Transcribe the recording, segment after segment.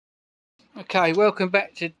Okay, welcome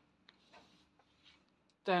back to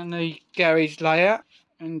down the garage layout,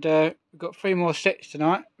 and we've got 3 more sets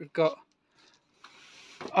tonight. We've got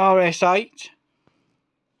RS.8,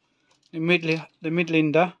 the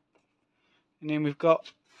Midlander, and then we've got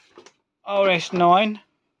RS.9,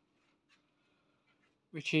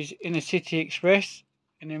 which is Inner City Express,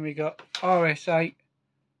 and then we got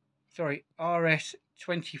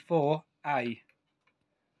RS.24A.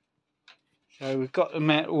 So we've got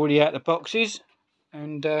them already out of the boxes,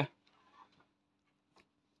 and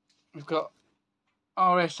we've got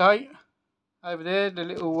RS.8 over there, the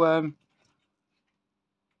little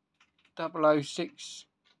 0060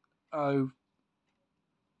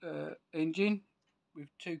 engine with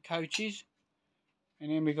 2 coaches,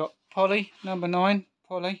 and then we got Polly, number 9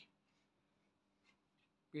 Polly,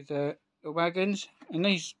 with the wagons, and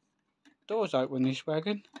these doors open, this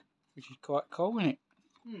wagon, which is quite cool, isn't it?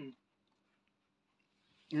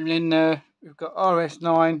 And then we've got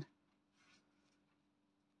RS.9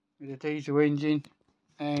 with a diesel engine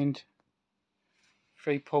and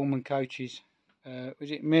 3 Pullman coaches. Was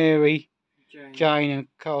it Mary, Jane and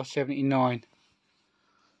car 79?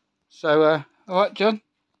 So alright, John,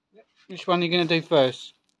 yep. Which one are you going to do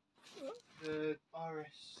first? The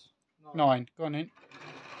RS.9. 9, go on then.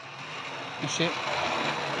 That's it.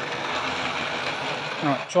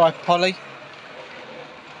 Alright, try Polly.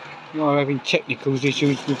 You are having technical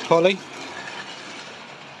issues with Polly.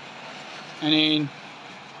 And then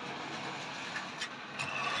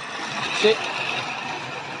that's it.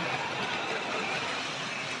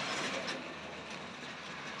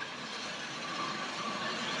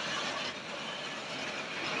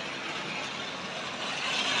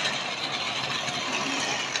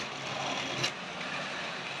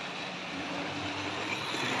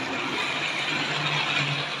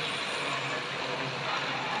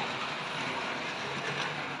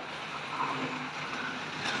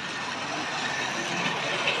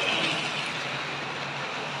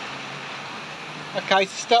 Okay,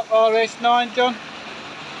 to stop RS.9, John,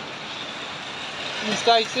 in the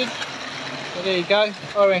station. So there you go,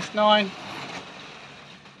 RS.9.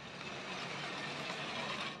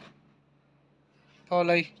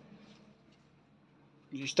 Polly.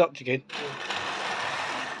 You stopped again.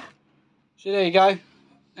 So there you go.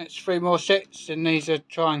 That's 3 more sets, and these are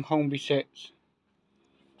trying Hornby sets.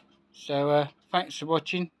 So thanks for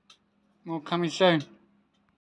watching. More coming soon.